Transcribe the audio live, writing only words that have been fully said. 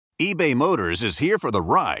eBay Motors is here for the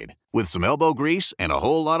ride. With some elbow grease and a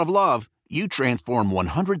whole lot of love, you transform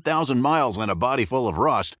 100,000 miles and a body full of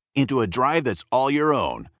rust into a drive that's all your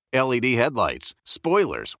own. LED headlights,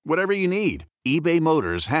 spoilers, whatever you need, eBay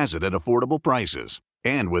Motors has it at affordable prices.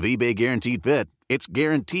 And with eBay Guaranteed Fit, it's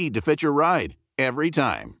guaranteed to fit your ride every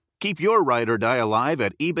time. Keep your ride or die alive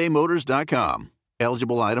at ebaymotors.com.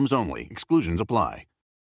 Eligible items only. Exclusions apply.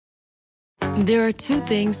 There are two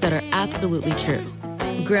things that are absolutely true.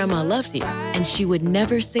 Grandma loves you, and she would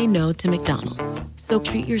never say no to McDonald's. So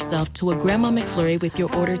treat yourself to a Grandma McFlurry with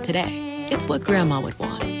your order today. It's what Grandma would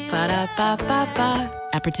want. Ba-da-ba-ba-ba.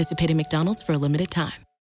 At participating McDonald's for a limited time.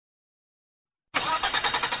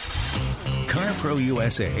 CarPro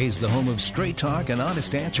USA is the home of straight talk and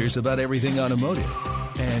honest answers about everything automotive.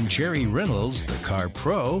 And Jerry Reynolds, the Car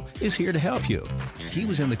Pro, is here to help you. He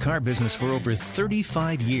was in the car business for over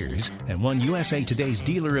 35 years and won USA Today's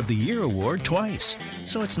Dealer of the Year award twice.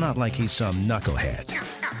 So it's not like he's some knucklehead.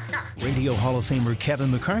 Radio Hall of Famer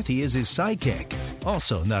Kevin McCarthy is his sidekick,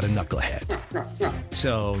 also not a knucklehead.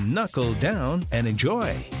 So knuckle down and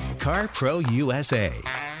enjoy Car Pro USA.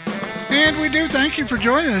 And we do thank you for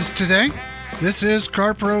joining us today. This is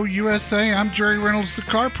Car Pro USA. I'm Jerry Reynolds, the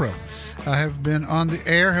Car Pro. I have been on the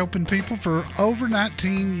air helping people for over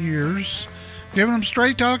 19 years, giving them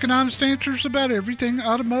straight talk and honest answers about everything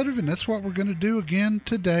automotive, and that's what we're going to do again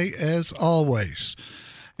today as always.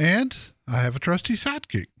 And I have a trusty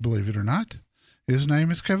sidekick, believe it or not. His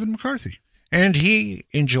name is Kevin McCarthy. And he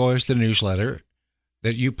enjoys the newsletter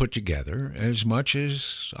that you put together as much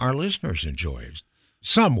as our listeners enjoy it.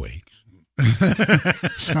 Some weeks.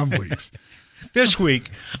 Some weeks. This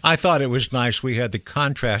week, I thought it was nice. We had the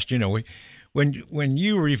contrast. You know, when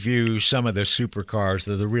you review some of the supercars,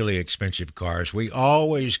 the really expensive cars, we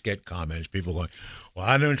always get comments. People going,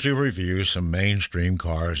 why don't you review some mainstream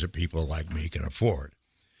cars that people like me can afford?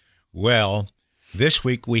 Well, this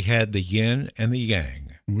week we had the yin and the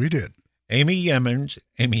yang. We did. Amy Clemens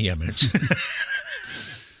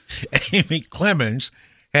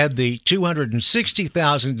had the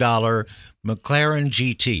 $260,000 McLaren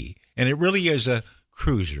GT. And it really is a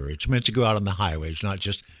cruiser. It's meant to go out on the highways, not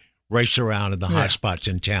just race around in the hot spots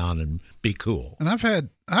in town and be cool. And I've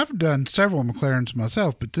done several McLarens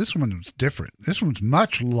myself, but this one was different. This one's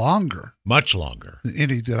much longer. Much longer than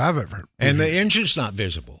any that I've ever. And the engine's not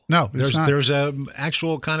visible. No, it's not. There's a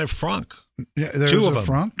actual kind of frunk. Yeah, there's two of them.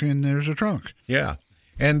 Frunk and there's a trunk. Yeah.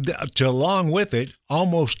 And along with it,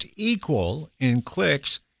 almost equal in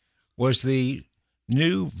clicks, was the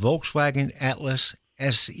new Volkswagen Atlas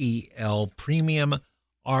SEL Premium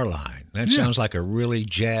R-Line. That sounds like a really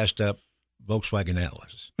jazzed up Volkswagen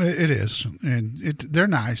Atlas. It is, and they're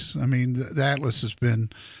nice. I mean, the Atlas has been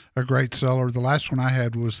a great seller. The last one I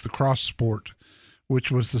had was the Cross Sport, which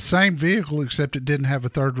was the same vehicle except it didn't have a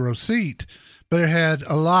third row seat, but it had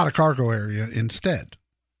a lot of cargo area instead.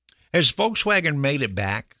 Has Volkswagen made it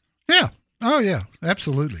back? Yeah. Oh yeah,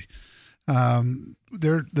 absolutely.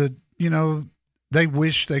 They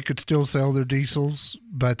wish they could still sell their diesels,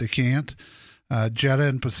 but they can't. Jetta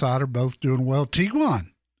and Passat are both doing well.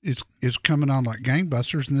 Tiguan is coming on like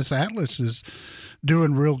gangbusters, and this Atlas is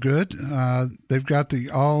doing real good. They've got the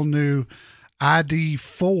all-new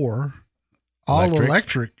ID4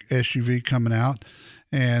 all-electric SUV coming out,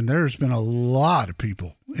 and there's been a lot of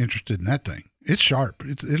people interested in that thing. It's sharp.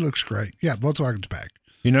 It looks great. Yeah, Volkswagen's back.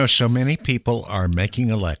 You know, so many people are making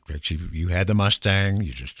electrics. You had the Mustang.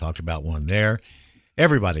 You just talked about one there.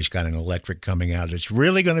 Everybody's got an electric coming out. It's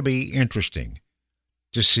really going to be interesting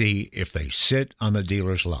to see if they sit on the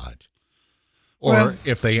dealer's lot. Or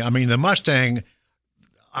if they, the Mustang,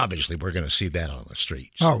 obviously we're going to see that on the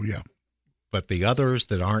streets. Oh, yeah. But the others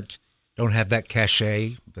that don't have that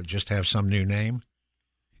cachet, that just have some new name,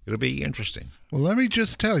 it'll be interesting. Well, let me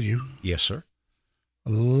just tell you. Yes, sir.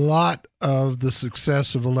 A lot of the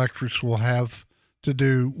success of electrics will have to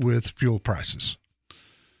do with fuel prices.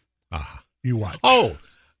 You watch.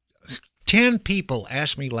 10 people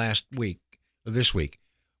asked me this week,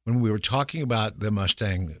 when we were talking about the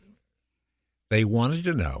Mustang, they wanted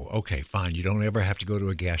to know, okay, fine, you don't ever have to go to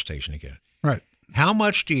a gas station again. Right. How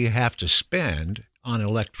much do you have to spend on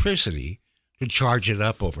electricity to charge it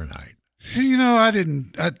up overnight? You know,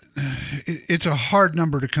 it's a hard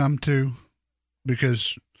number to come to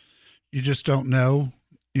because you just don't know.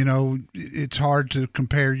 You know, it's hard to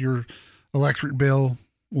compare your electric bill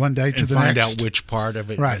one day to the next. And find out which part of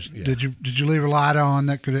it. Right. Yeah. Did you leave a light on?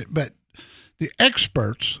 But the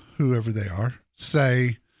experts, whoever they are,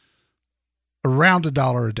 say around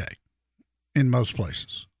 $1 a day in most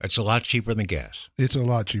places. It's a lot cheaper than gas. It's a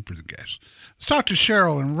lot cheaper than gas. Let's talk to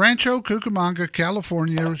Cheryl in Rancho Cucamonga,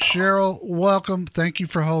 California. Cheryl, welcome. Thank you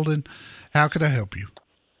for holding. How can I help you?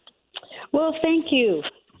 Well, thank you,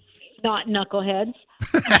 not knuckleheads.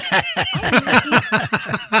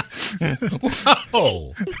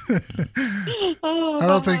 Oh. I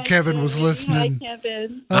don't think Kevin was listening. Hi,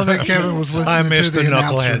 Kevin. I don't think Kevin was listening. I missed to the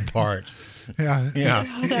announcer. knucklehead part. Yeah.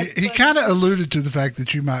 He kind of alluded to the fact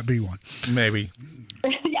that you might be one. Maybe.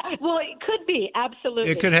 Yeah, well, it could be,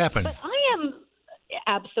 absolutely. It could happen. But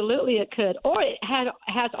absolutely it could, or it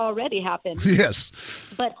has already happened. Yes.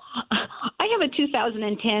 But I have a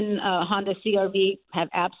 2010 Honda CRV, have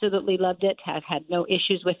absolutely loved it, have had no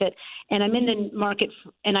issues with it, and I'm in the market,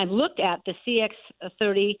 and I've looked at the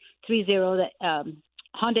CX-30, the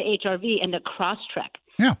Honda HR-V, and the Crosstrek.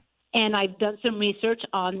 Yeah. And I've done some research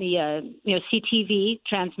on the CTV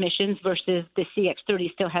transmissions versus the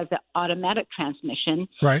CX-30 still has the automatic transmission.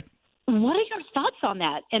 Right. What are your thoughts on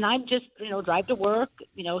that? And I'm just, drive to work,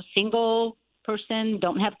 single person,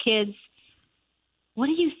 don't have kids. What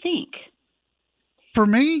do you think? For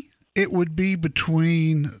me, it would be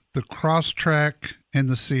between the Crosstrek and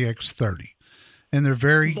the CX-30. And they're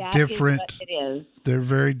very different. Is what it is. They're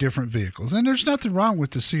very different vehicles. And there's nothing wrong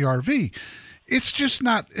with the CRV. It's just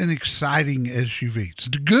not an exciting SUV. It's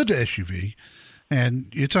a good SUV, and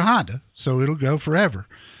it's a Honda, so it'll go forever.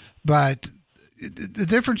 But the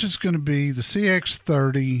difference is going to be the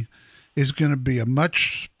CX-30 is going to be a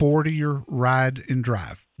much sportier ride and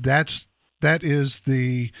drive. That is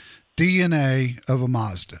the DNA of a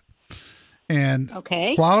Mazda. And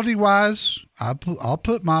quality-wise, I'll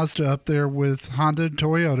put Mazda up there with Honda and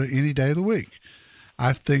Toyota any day of the week.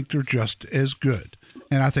 I think they're just as good,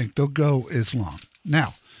 and I think they'll go as long.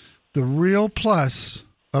 Now, the real plus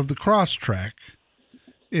of the Crosstrek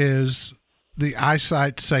is the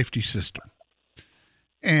EyeSight safety system.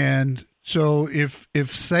 And so if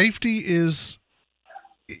safety is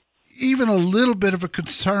even a little bit of a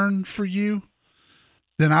concern for you,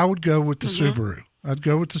 then I would go with the Subaru. I'd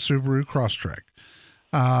go with the Subaru Crosstrek.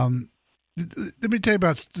 Let me tell you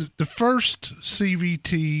about the first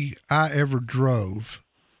CVT I ever drove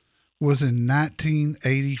was in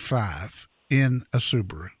 1985 in a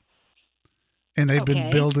Subaru. And they've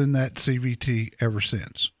been building that CVT ever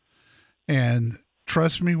since. And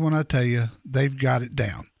trust me when I tell you, they've got it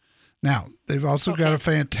down. Now, they've also got a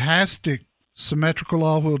fantastic symmetrical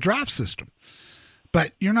all-wheel drive system.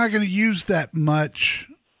 But you're not going to use that much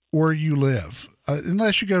where you live,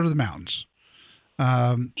 unless you go to the mountains.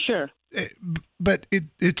 Sure. But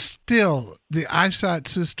it's still the EyeSight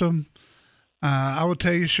system. I will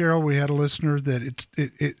tell you, Cheryl, we had a listener that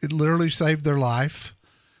it literally saved their life.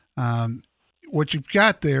 What you've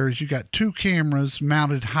got there is you got two cameras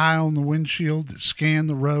mounted high on the windshield that scan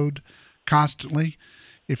the road constantly.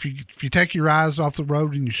 If you take your eyes off the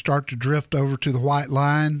road and you start to drift over to the white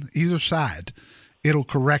line, either side, it'll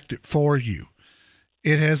correct it for you.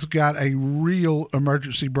 It has got a real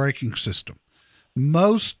emergency braking system.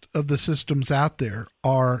 Most of the systems out there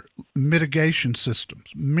are mitigation systems,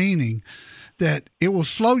 meaning that it will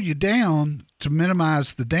slow you down to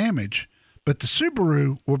minimize the damage, but the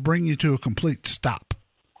Subaru will bring you to a complete stop.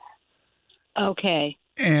 Okay.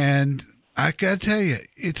 And I got to tell you,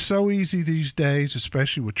 it's so easy these days,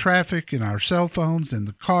 especially with traffic and our cell phones and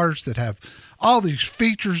the cars that have all these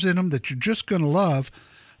features in them that you're just going to love,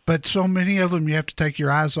 but so many of them you have to take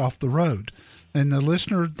your eyes off the road. And the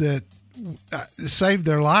listener that saved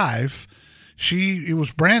their life, it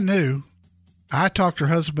was brand new. I talked her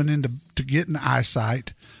husband into getting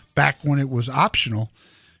EyeSight back when it was optional.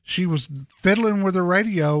 She was fiddling with her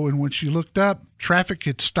radio, and when she looked up, traffic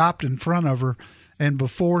had stopped in front of her, and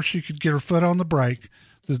before she could get her foot on the brake,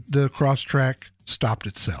 the Crosstrek stopped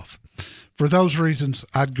itself. For those reasons,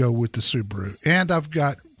 I'd go with the Subaru, and I've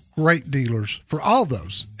got great dealers for all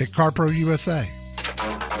those at CarPro USA.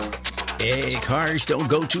 Hey, cars don't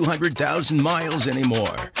go 200,000 miles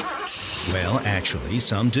anymore. Well, actually,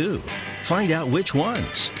 some do. Find out which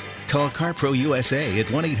ones. Call CarPro USA at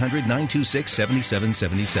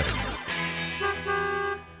 1-800-926-7777.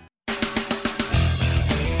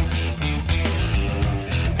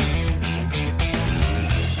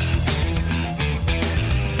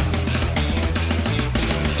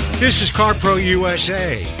 This is CarPro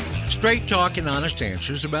USA. Straight talk and honest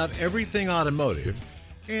answers about everything automotive,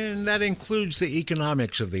 and that includes the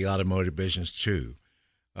economics of the automotive business, too.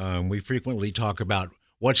 We frequently talk about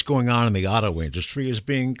what's going on in the auto industry as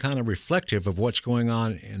being kind of reflective of what's going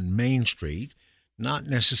on in Main Street, not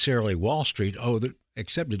necessarily Wall Street.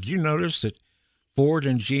 Except did you notice that Ford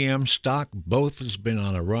and GM stock both has been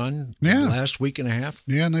on a run the last week and a half.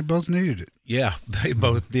 Yeah, and they both needed it. Yeah, they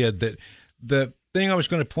both did. The thing I was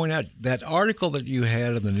going to point out, that article that you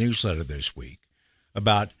had in the newsletter this week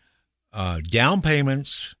about down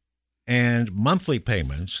payments and monthly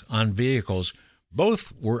payments on vehicles,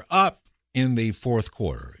 both were up in the fourth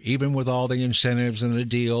quarter, even with all the incentives and the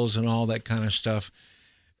deals and all that kind of stuff.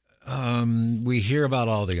 We hear about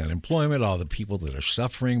all the unemployment, all the people that are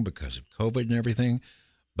suffering because of COVID and everything,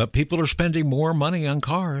 but people are spending more money on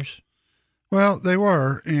cars. Well, they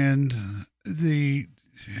were, and the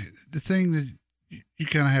thing that you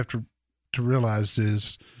kind of have to realize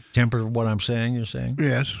is temper what I'm saying. You're saying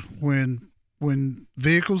yes, when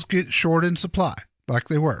vehicles get short in supply, like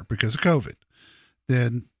they were because of COVID,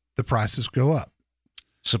 then the prices go up.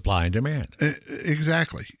 Supply and demand.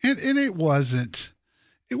 Exactly, and it wasn't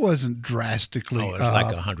drastically. Oh, it's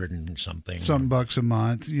like $100 and something bucks a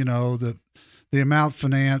month. You know, the amount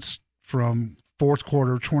financed from fourth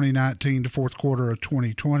quarter of 2019 to fourth quarter of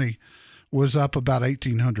 2020 was up about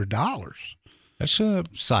 $1,800. That's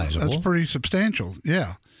sizable. That's pretty substantial,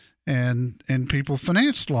 yeah. And people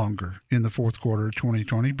financed longer in the fourth quarter of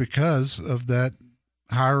 2020 because of that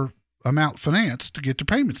higher amount financed to get their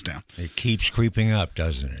payments down. It keeps creeping up,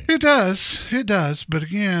 doesn't it? It does. But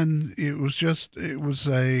again,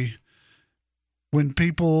 when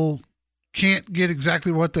people can't get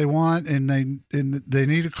exactly what they want and they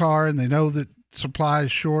need a car and they know that supply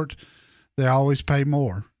is short, they always pay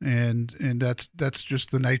more. And that's just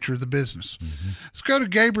the nature of the business. Mm-hmm. Let's go to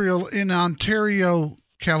Gabriel in Ontario,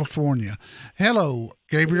 California. Hello,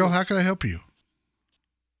 Gabriel. How can I help you?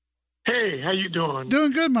 Hey, how you doing?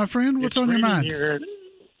 Doing good, my friend. What's on your mind?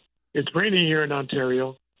 It's raining here in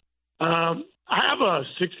Ontario. I have a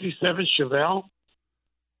 67 Chevelle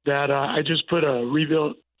that I just put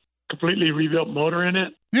a completely rebuilt motor in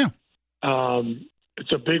it. Yeah.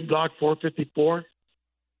 It's a big block 454.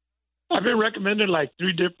 I've been recommended like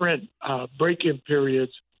 3 different break-in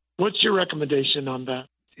periods. What's your recommendation on that?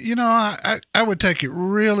 You know, I would take it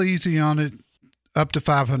real easy on it up to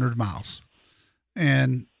 500 miles.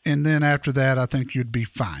 And then after that, I think you'd be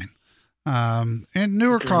fine. And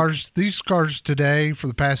newer cars, these cars today, for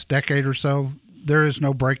the past decade or so, there is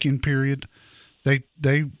no break-in period. They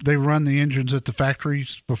run the engines at the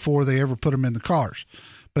factories before they ever put them in the cars.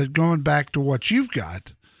 But going back to what you've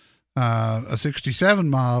got, a 67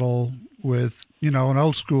 model with, an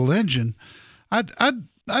old school engine, I'd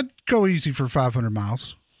go easy for 500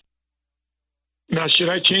 miles. Now, should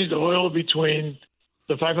I change the oil between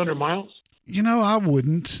the 500 miles? I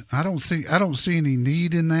wouldn't. I don't see any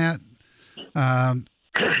need in that. I'm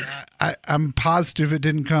positive it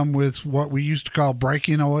didn't come with what we used to call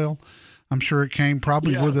break-in oil. I'm sure it came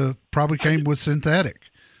came with synthetic.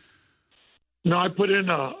 No, I put in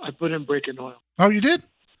break-in oil. Oh, you did?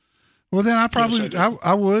 Well, then I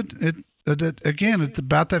would. Again, it's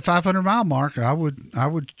about that 500 mile mark. I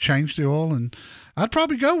would change the oil, and I'd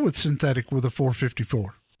probably go with synthetic with a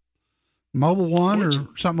 454. Mobil 1 or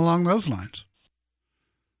something along those lines.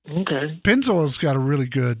 Okay. Pennzoil's got a really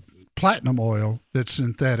good platinum oil that's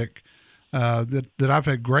synthetic that I've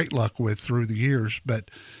had great luck with through the years. But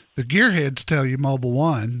the gearheads tell you Mobil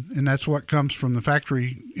 1, and that's what comes from the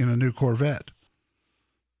factory in a new Corvette.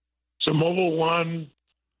 So Mobil 1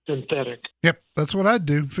 synthetic. Yep, that's what I'd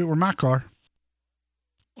do if it were my car.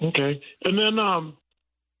 Okay. And then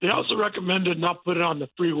they also recommended not put it on the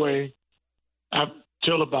freeway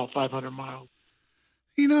till about 500 miles.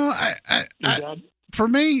 For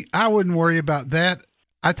me, I wouldn't worry about that.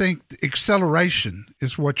 I think acceleration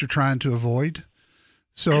is what you're trying to avoid.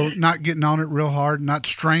 So not getting on it real hard, not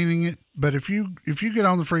straining it. But if you get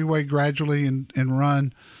on the freeway gradually and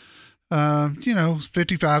run,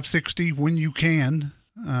 55, 60 when you can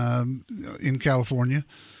in California,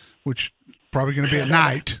 which probably going to be at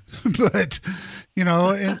night. But, and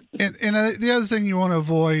the other thing you want to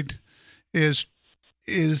avoid is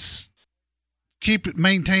keep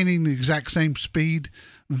maintaining the exact same speed,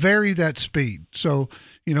 vary that speed. So,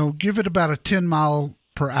 give it about a 10 mile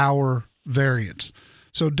per hour variance.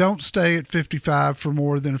 So don't stay at 55 for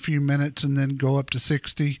more than a few minutes and then go up to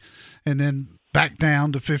 60 and then back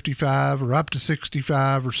down to 55 or up to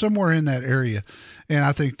 65 or somewhere in that area. And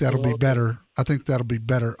I think that'll be better. I think that'll be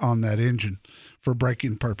better on that engine for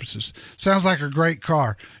braking purposes. Sounds like a great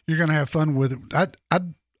car. You're going to have fun with it.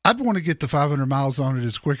 I'd want to get the 500 miles on it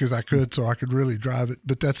as quick as I could so I could really drive it,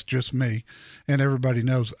 but that's just me. And everybody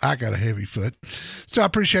knows I got a heavy foot. So I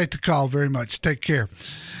appreciate the call very much. Take care.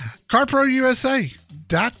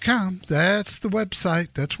 CarProUSA.com. That's the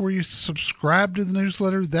website. That's where you subscribe to the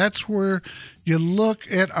newsletter. That's where you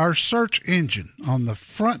look at our search engine on the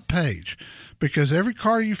front page. because every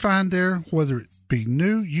car you find there, whether it be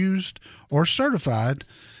new, used, or certified,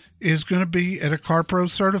 is going to be at a CarPro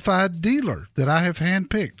certified dealer that I have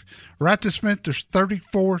handpicked. Right this minute, there's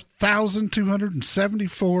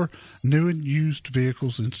 34,274 new and used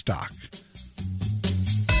vehicles in stock.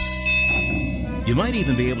 You might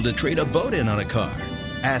even be able to trade a boat in on a car.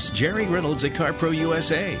 Ask Jerry Reynolds at CarPro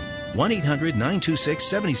USA.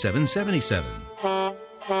 1-800-926-7777.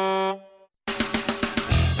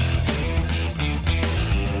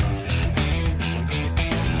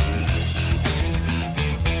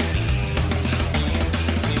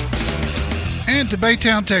 And to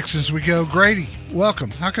Baytown, Texas, we go. Grady, welcome.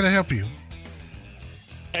 How can I help you?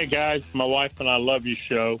 Hey, guys. My wife and I love your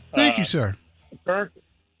show. Thank you, sir.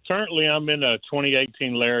 Currently, I'm in a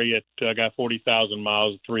 2018 Lariat. I got 40,000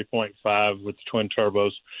 miles, 3.5 with twin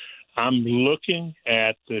turbos. I'm looking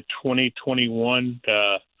at the 2021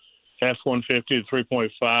 F-150 to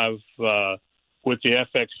 3.5 with the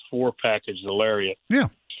FX4 package, the Lariat. Yeah.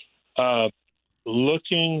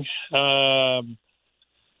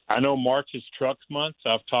 I know March is truck month.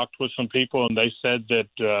 I've talked with some people, and they said that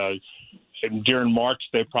during March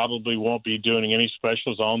they probably won't be doing any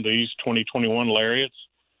specials on these 2021 Lariats.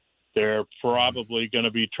 They're probably going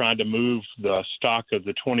to be trying to move the stock of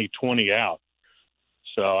the 2020 out.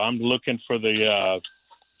 So I'm looking for the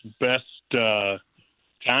best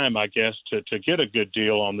time, I guess, to get a good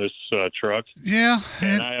deal on this truck. Yeah,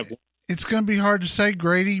 it's going to be hard to say,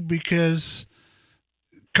 Grady, because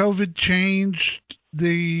COVID changed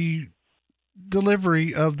the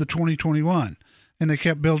delivery of the 2021, and they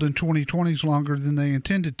kept building 2020s longer than they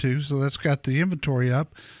intended to. So that's got the inventory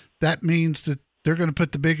up. That means that they're going to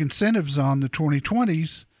put the big incentives on the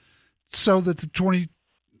 2020s so that the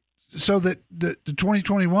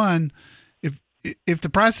 2021, if the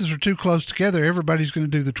prices are too close together, everybody's going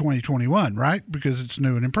to do the 2021, right? Because it's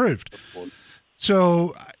new and improved.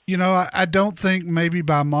 So, I don't think maybe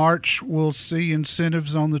by March we'll see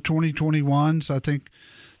incentives on the 2021s. I think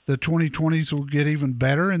the 2020s will get even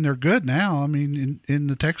better, and they're good now. I mean, in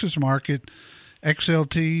the Texas market,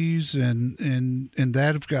 XLTs and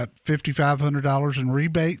that have got $5,500 in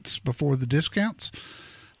rebates before the discounts.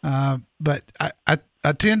 But I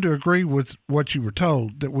tend to agree with what you were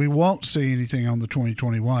told, that we won't see anything on the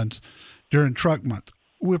 2021s during truck month.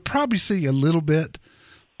 We'll probably see a little bit,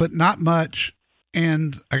 but not much.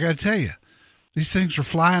 And I got to tell you, these things are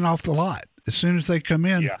flying off the lot. As soon as they come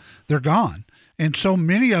in, they're gone. And so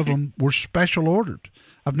many of them were special ordered.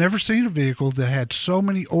 I've never seen a vehicle that had so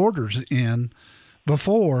many orders in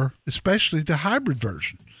before, especially the hybrid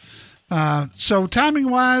version. So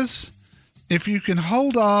timing-wise, if you can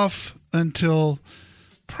hold off until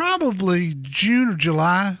probably June or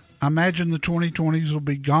July, I imagine the 2020s will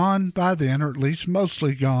be gone by then, or at least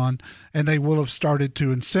mostly gone, and they will have started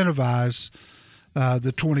to incentivize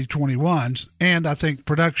the 2021s, and I think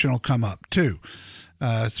production will come up too,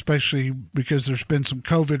 especially because there's been some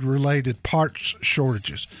COVID-related parts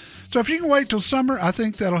shortages. So if you can wait till summer, I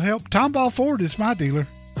think that'll help. Tomball Ford is my dealer.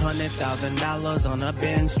 $100,000 on a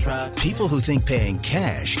Benz truck. People who think paying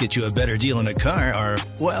cash gets you a better deal on a car are,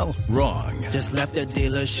 well, wrong. Just left the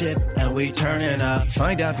dealership and we turning up.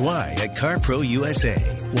 Find out why at CarPro USA.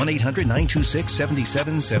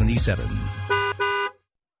 1-800-926-7777.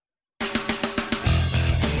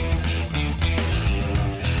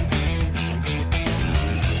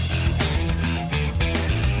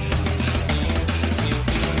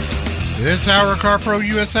 This hour of CarPro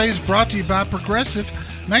USA is brought to you by Progressive,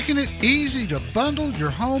 making it easy to bundle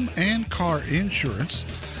your home and car insurance.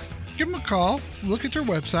 Give them a call, look at their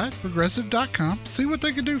website, progressive.com, see what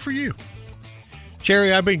they can do for you.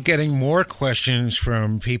 Jerry, I've been getting more questions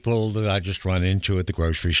from people that I just run into at the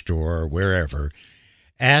grocery store or wherever,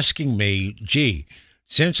 asking me, gee,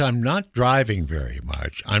 since I'm not driving very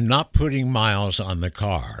much, I'm not putting miles on the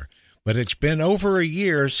car, but it's been over a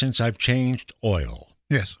year since I've changed oil.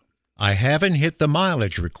 Yes. I haven't hit the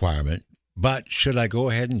mileage requirement, but should I go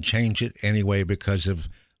ahead and change it anyway because of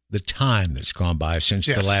the time that's gone by since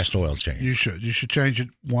the last oil change? You should. You should change it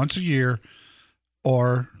once a year,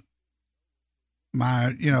 or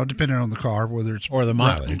depending on the car, whether it's or the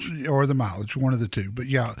mileage, one of the two. But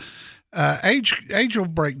yeah, age will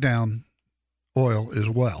break down oil as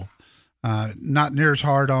well. Not near as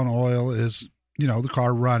hard on oil as the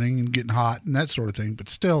car running and getting hot and that sort of thing, but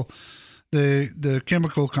still. The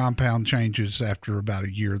chemical compound changes after about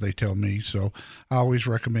a year, they tell me. So I always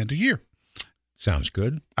recommend a year. Sounds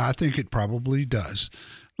good. I think it probably does.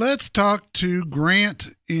 Let's talk to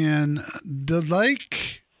Grant in the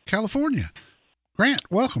Lake, California. Grant,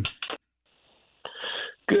 welcome.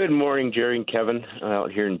 Good morning, Jerry and Kevin,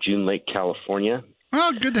 out here in June Lake, California.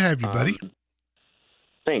 Well, good to have you, buddy.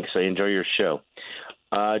 Thanks. I enjoy your show.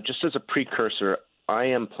 Just as a precursor, I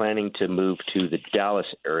am planning to move to the Dallas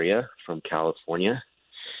area from California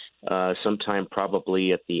sometime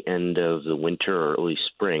probably at the end of the winter or early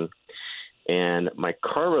spring. And my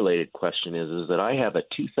car-related question is that I have a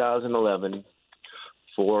 2011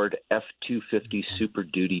 Ford F-250 Super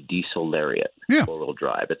Duty diesel Lariat, four-wheel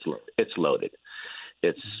drive. It's loaded.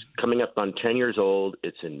 It's coming up on 10 years old.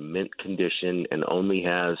 It's in mint condition and only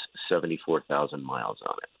has 74,000 miles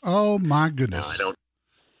on it. Oh, my goodness.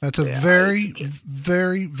 That's a very,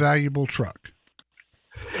 very valuable truck.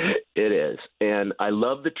 It is. And I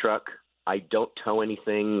love the truck. I don't tow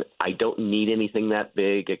anything. I don't need anything that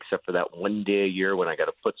big except for that one day a year when I got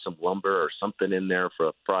to put some lumber or something in there for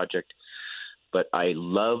a project. But I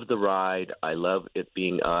love the ride. I love it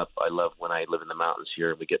being up. I love when I live in the mountains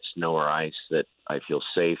here and we get snow or ice that I feel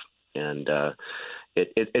safe. And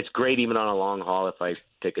it's great even on a long haul if I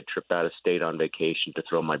take a trip out of state on vacation to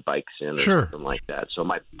throw my bikes in or something like that. So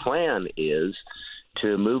my plan is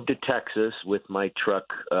to move to Texas with my truck,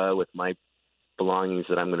 with my belongings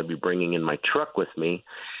that I'm going to be bringing in my truck with me,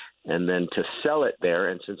 and then to sell it there.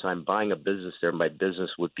 And since I'm buying a business there, my business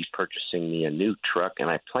would be purchasing me a new truck, and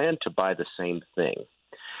I plan to buy the same thing.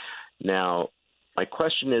 Now, my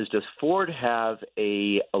question is, does Ford have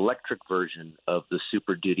a electric version of the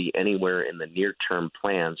Super Duty anywhere in the near-term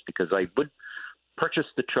plans? Because I would purchase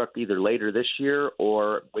the truck either later this year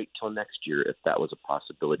or wait till next year if that was a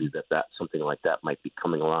possibility that something like that might be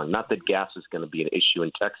coming along. Not that gas is going to be an issue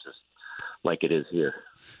in Texas like it is here.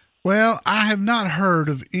 Well, I have not heard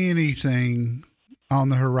of anything on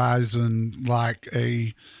the horizon like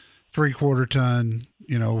a 3/4 ton,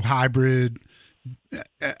 hybrid.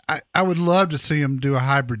 I would love to see them do a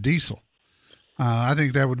hybrid diesel. I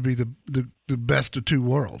think that would be the best of two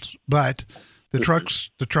worlds. But the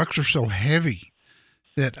trucks are so heavy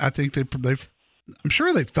that I think I'm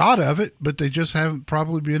sure they've thought of it, but they just haven't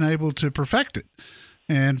probably been able to perfect it.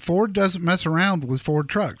 And Ford doesn't mess around with Ford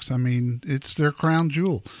trucks. I mean, it's their crown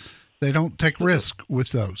jewel. They don't take risk with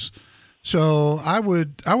those. So I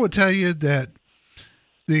would tell you that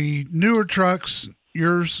the newer trucks,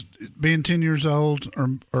 yours being 10 years old,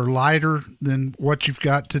 are lighter than what you've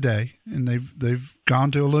got today. And they've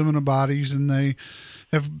gone to aluminum bodies, and they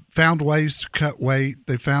have found ways to cut weight.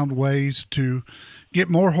 They found ways to get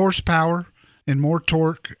more horsepower and more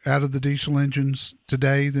torque out of the diesel engines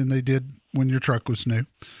today than they did when your truck was new.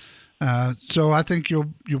 So I think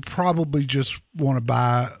you'll probably just want to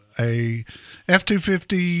buy a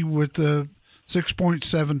F-250 with a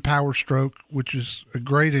 6.7 Power Stroke, which is a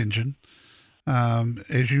great engine,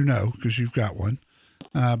 as you know, because you've got one.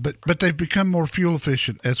 But they've become more fuel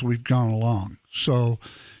efficient as we've gone along. So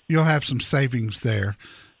you'll have some savings there.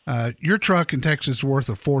 Your truck in Texas is worth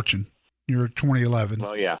a fortune. Your 2011.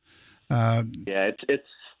 Oh yeah.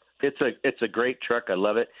 It's a great truck. I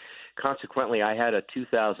love it. Consequently, I had a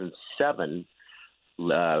 2007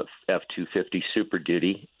 F-250 Super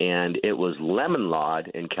Duty, and it was lemon lawed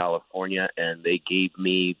in California, and they gave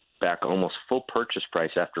me back almost full purchase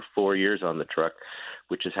price after 4 years on the truck,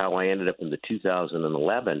 which is how I ended up in the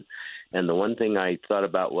 2011. And the one thing I thought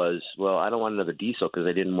about was, well, I don't want another diesel because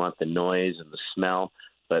I didn't want the noise and the smell.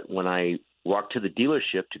 But when I walked to the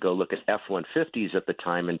dealership to go look at F-150s at the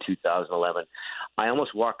time in 2011, I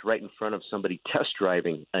almost walked right in front of somebody test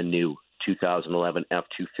driving a new 2011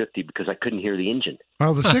 F-250 because I couldn't hear the engine.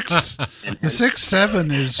 Well, the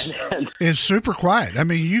 6.7 is super quiet. I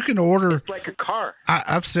mean, you can order. It's like a car.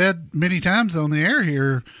 I've said many times on the air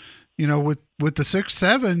here, with the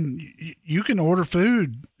 6.7, you can order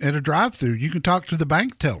food at a drive-through. You can talk to the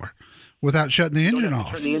bank teller without shutting the engine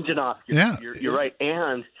off. Turn the engine off. You're right.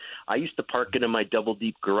 And I used to park it in my double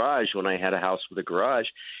deep garage when I had a house with a garage,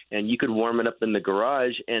 and you could warm it up in the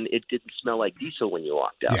garage, and it didn't smell like diesel when you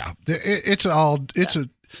walked out. Yeah,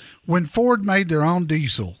 when Ford made their own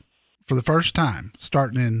diesel for the first time,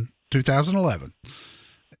 starting in 2011,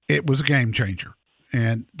 it was a game changer,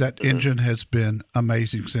 and that engine has been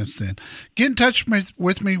amazing since then. Get in touch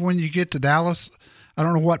with me when you get to Dallas. I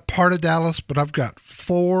don't know what part of Dallas, but I've got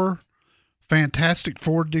 4 fantastic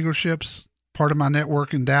Ford dealerships, part of my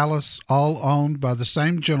network in Dallas, all owned by the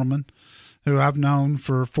same gentleman who I've known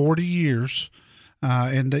for 40 years.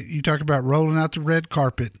 And you talk about rolling out the red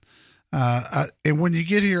carpet. And when you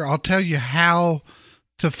get here, I'll tell you how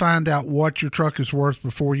to find out what your truck is worth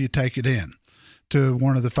before you take it in to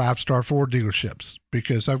one of the 5-star Ford dealerships,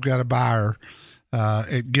 because I've got a buyer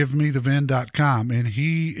at GiveMeTheVin.com, and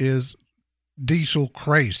he is diesel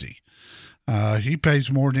crazy. He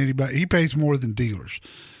pays more than anybody. He pays more than dealers.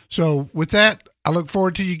 So with that, I look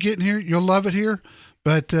forward to you getting here. You'll love it here.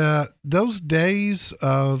 But those days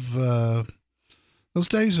of those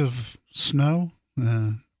days of snow,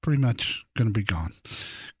 pretty much going to be gone.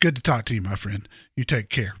 Good to talk to you, my friend. You take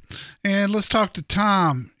care. And let's talk to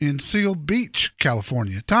Tom in Seal Beach,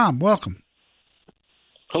 California. Tom, welcome.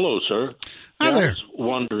 Hello, sir. Hi there. I was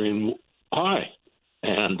wondering, hi.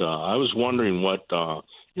 And I was wondering what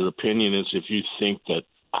your opinion is if you think that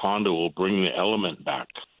Honda will bring the Element back.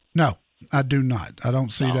 No, I do not. I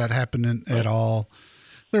don't see that happening at all.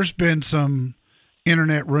 There's been some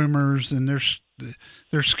internet rumors, and there's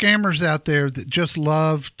scammers out there that just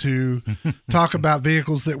love to talk about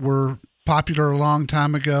vehicles that were popular a long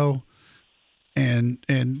time ago, and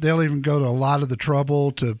they'll even go to a lot of the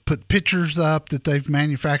trouble to put pictures up that they've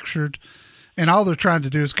manufactured, and all they're trying to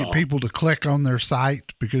do is get people to click on their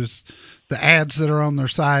site, because the ads that are on their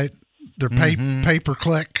site, they're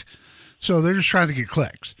pay-per-click, so they're just trying to get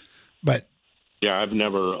clicks. But yeah, I've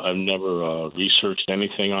never researched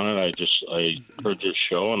anything on it. I heard your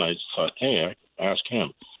show and I thought, hey, I ask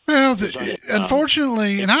him. Well,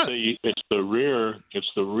 unfortunately, it's the rear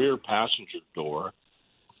passenger door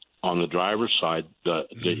on the driver's side that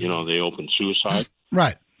they open suicide.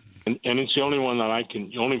 Right. And it's the only one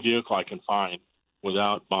the only vehicle I can find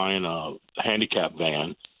without buying a handicap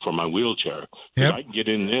van for my wheelchair. Yep. I can get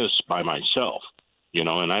in this by myself, and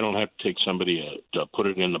I don't have to take somebody to put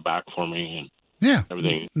it in the back for me and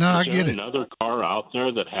everything. No, I get it. Another car out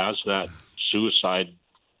there that has that suicide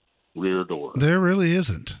rear door? There really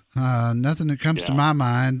isn't. Nothing that comes to my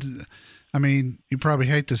mind. I mean, you probably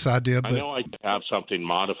hate this idea, but I know I can have something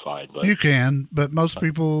modified, but you can. But most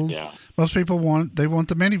people want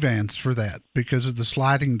the minivans for that because of the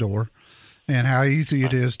sliding door and how easy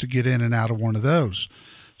it is to get in and out of one of those.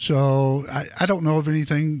 So I don't know of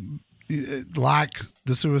anything like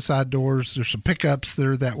the suicide doors. There's some pickups that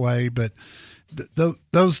are that way, but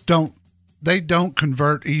those don't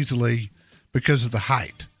convert easily because of the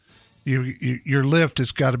height. Your lift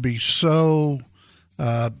has got to be so.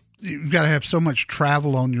 You've got to have so much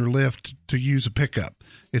travel on your lift to use a pickup.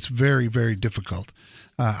 It's very, very difficult.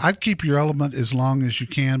 I'd keep your Element as long as you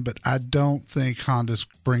can, but I don't think Honda's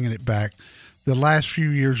bringing it back. The last few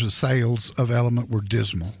years of sales of Element were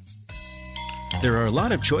dismal. There are a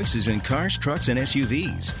lot of choices in cars, trucks, and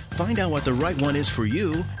SUVs. Find out what the right one is for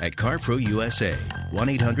you at CarPro USA.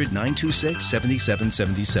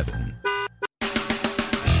 1-800-926-7777.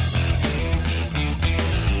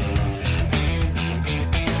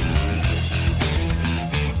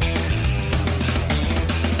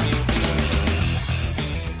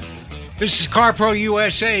 This is CarPro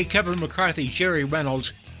USA, Kevin McCarthy, Jerry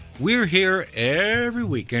Reynolds. We're here every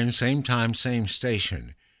weekend, same time, same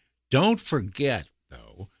station. Don't forget,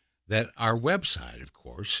 though, that our website, of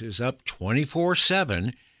course, is up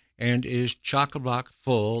 24/7 and is chock-a-block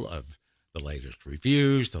full of the latest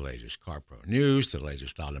reviews, the latest CarPro news, the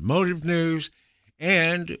latest automotive news,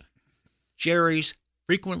 and Jerry's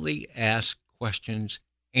frequently asked questions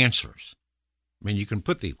answers. I mean, you can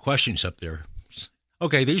put the questions up there.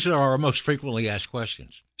 Okay, these are our most frequently asked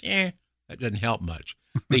questions. That doesn't help much.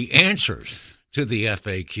 The answers to the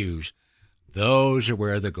FAQs, those are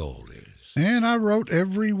where the gold is. And I wrote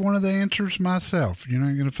every one of the answers myself. You're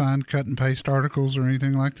not going to find cut and paste articles or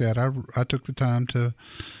anything like that. I took the time to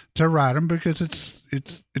write them because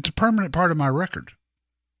it's a permanent part of my record.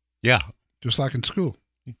 Yeah. Just like in school.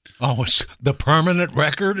 Oh, it's the permanent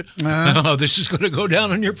record? Oh, this is going to go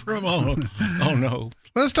down on your promo. Oh, no.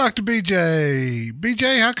 Let's talk to BJ.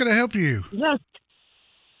 BJ, how can I help you? Yes.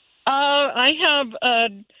 I have a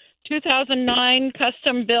 2009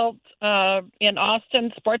 custom-built in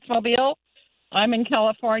Austin Sportsmobile. I'm in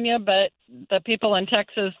California, but the people in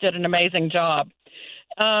Texas did an amazing job.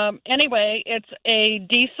 Anyway, it's a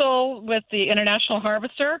diesel with the International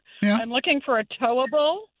Harvester. Yeah. I'm looking for a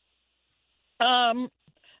towable.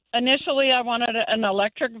 Initially, I wanted an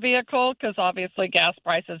electric vehicle because obviously gas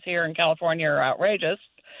prices here in California are outrageous.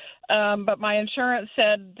 But my insurance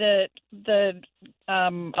said that the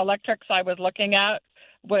electrics I was looking at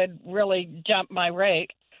would really jump my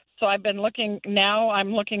rate. So I'm looking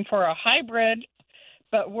for a hybrid,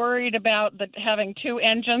 but worried about having two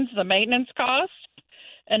engines, the maintenance cost.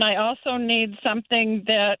 And I also need something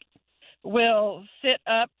that will sit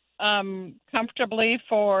up comfortably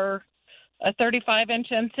for a 35-inch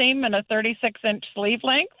inseam and a 36-inch sleeve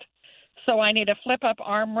length. So I need a flip-up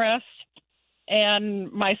armrest,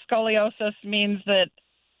 and my scoliosis means that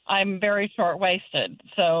I'm very short-waisted.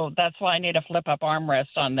 So that's why I need a flip-up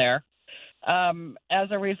armrest on there. As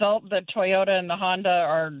a result, the Toyota and the Honda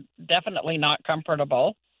are definitely not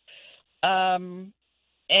comfortable. And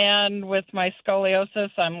with my scoliosis,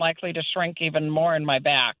 I'm likely to shrink even more in my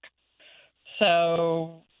back.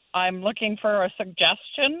 So I'm looking for a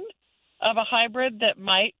suggestion of a hybrid that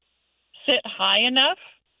might sit high enough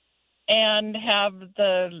and have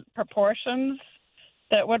the proportions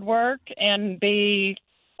that would work and be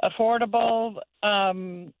affordable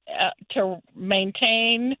to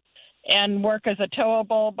maintain and work as a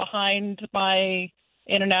towable behind my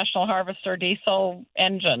International Harvester diesel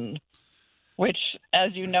engine, which,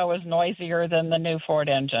 as you know, is noisier than the new Ford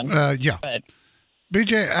engine. Yeah. But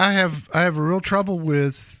BJ, I have a real trouble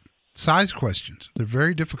with size questions. They're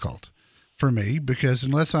very difficult for me because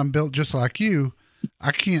unless I'm built just like you,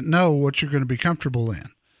 I can't know what you're going to be comfortable in.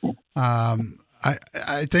 I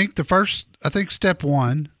think step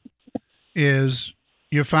one is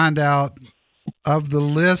you find out of the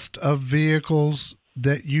list of vehicles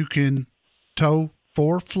that you can tow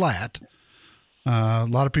for flat. A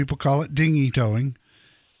lot of people call it dinghy towing.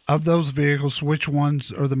 Of those vehicles, which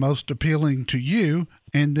ones are the most appealing to you?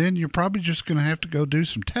 And then you're probably just going to have to go do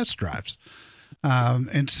some test drives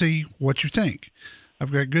and see what you think.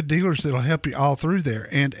 I've got good dealers that'll help you all through there.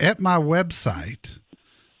 And at my website,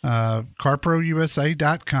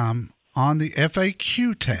 carprousa.com, on the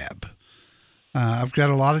FAQ tab, I've got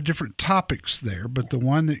a lot of different topics there, but the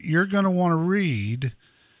one that you're going to want to read,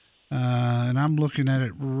 and I'm looking at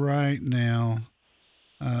it right now,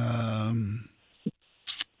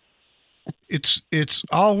 it's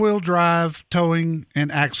all-wheel drive towing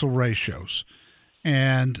and axle ratios.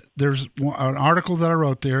 And there's an article that I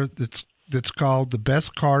wrote there that's called The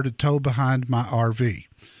Best Car to Tow Behind My RV.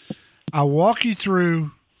 I'll walk you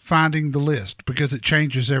through finding the list because it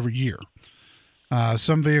changes every year.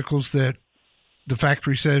 Some vehicles that the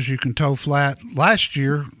factory says you can tow flat last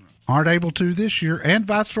year aren't able to this year, and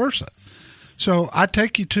vice versa. So I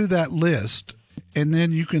take you to that list, and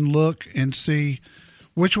then you can look and see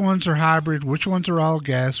which ones are hybrid, which ones are all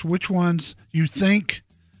gas, which ones you think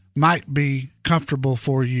might be comfortable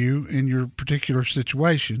for you in your particular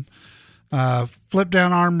situation. Flip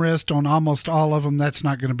down armrest on almost all of them. That's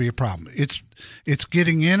not going to be a problem. It's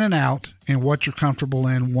getting in and out and what you're comfortable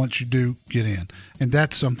in once you do get in. And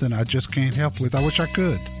that's something I just can't help with. I wish I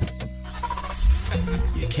could.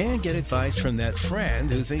 You can get advice from that friend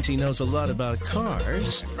who thinks he knows a lot about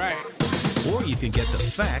cars. Right. Or you can get the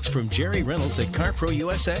facts from Jerry Reynolds at CarPro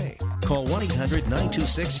USA. Call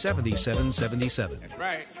 1-800-926-7777. That's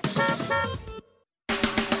right.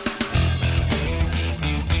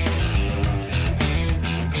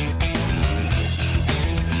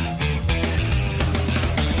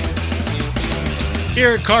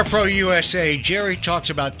 Here at CarPro USA, Jerry talks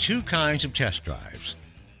about two kinds of test drives.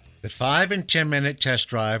 The 5 and 10 minute test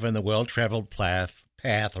drive on the well-traveled path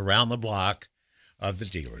around the block of the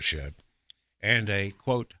dealership, and a,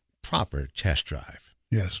 quote, proper test drive.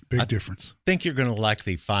 Yes, big difference. I think you're going to like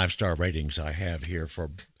the 5-star ratings I have here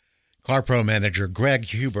for CarPro manager Greg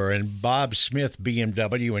Huber and Bob Smith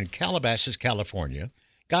BMW in Calabasas, California. A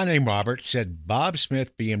guy named Robert said Bob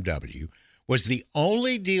Smith BMW was the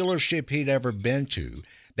only dealership he'd ever been to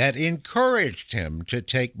that encouraged him to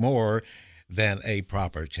take more than a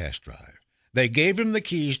proper test drive. They gave him the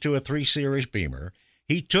keys to a 3 Series Beamer.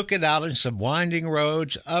 He took it out in some winding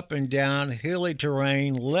roads, up and down, hilly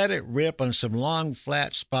terrain, let it rip on some long,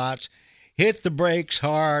 flat spots, hit the brakes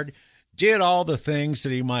hard, did all the things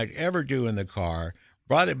that he might ever do in the car,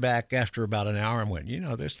 brought it back after about an hour and went,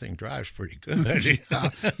 this thing drives pretty good.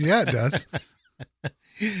 Yeah, it does.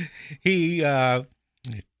 He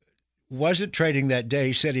wasn't trading that day.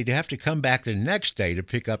 He said he'd have to come back the next day to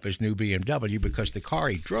pick up his new BMW because the car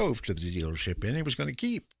he drove to the dealership in he was going to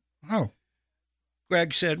keep. Oh.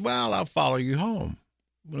 Greg said, well, I'll follow you home.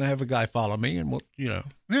 We'll have a guy follow me and we'll, Yeah.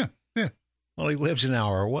 Well, he lives an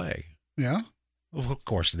hour away. Yeah. Well, of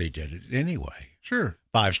course they did it anyway. Sure.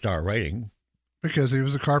 5-star rating. Because he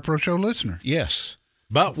was a CarPro Show listener. Yes.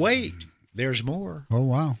 But wait, there's more. Oh,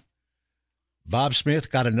 wow. Bob Smith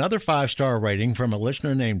got another 5-star rating from a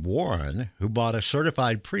listener named Warren, who bought a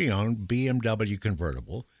certified pre-owned BMW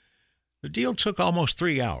convertible. The deal took almost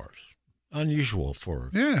 3 hours. Unusual for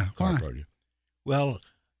CarPro. Well,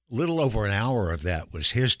 a little over an hour of that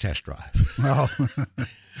was his test drive. Oh.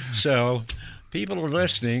 So people are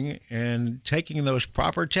listening and taking those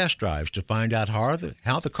proper test drives to find out how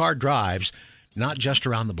the car drives, not just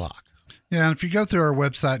around the block. Yeah, and if you go through our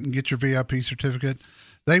website and get your VIP certificate,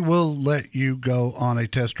 they will let you go on a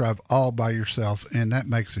test drive all by yourself, and that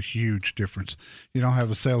makes a huge difference. You don't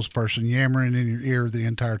have a salesperson yammering in your ear the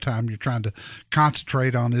entire time. You're trying to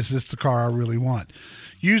concentrate on, is this the car I really want?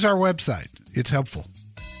 Use our website. It's helpful.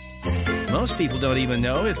 Most people don't even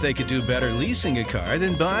know if they could do better leasing a car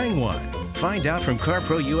than buying one. Find out from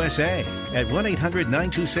CarPro USA at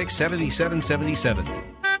 1-800-926-7777.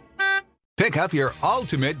 Pick up your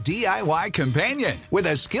ultimate DIY companion with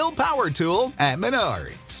a Skill Power tool at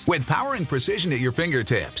Menards. With power and precision at your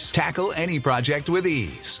fingertips, tackle any project with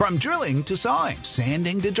ease. From drilling to sawing,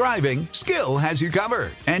 sanding to driving, Skill has you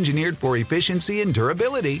covered. Engineered for efficiency and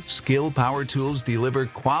durability, Skill Power tools deliver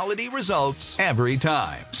quality results every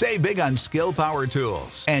time. Save big on Skill Power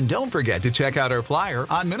tools. And don't forget to check out our flyer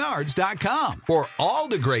on Menards.com for all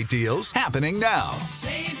the great deals happening now.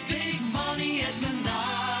 Save big money at Menards.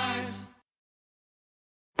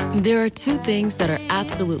 There are two things that are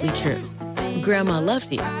absolutely true. Grandma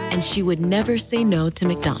loves you, and she would never say no to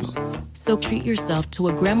McDonald's. So treat yourself to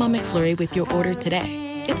a Grandma McFlurry with your order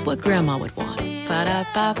today. It's what Grandma would want.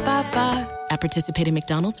 Ba-da-ba-ba-ba. At participating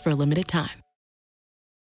McDonald's for a limited time.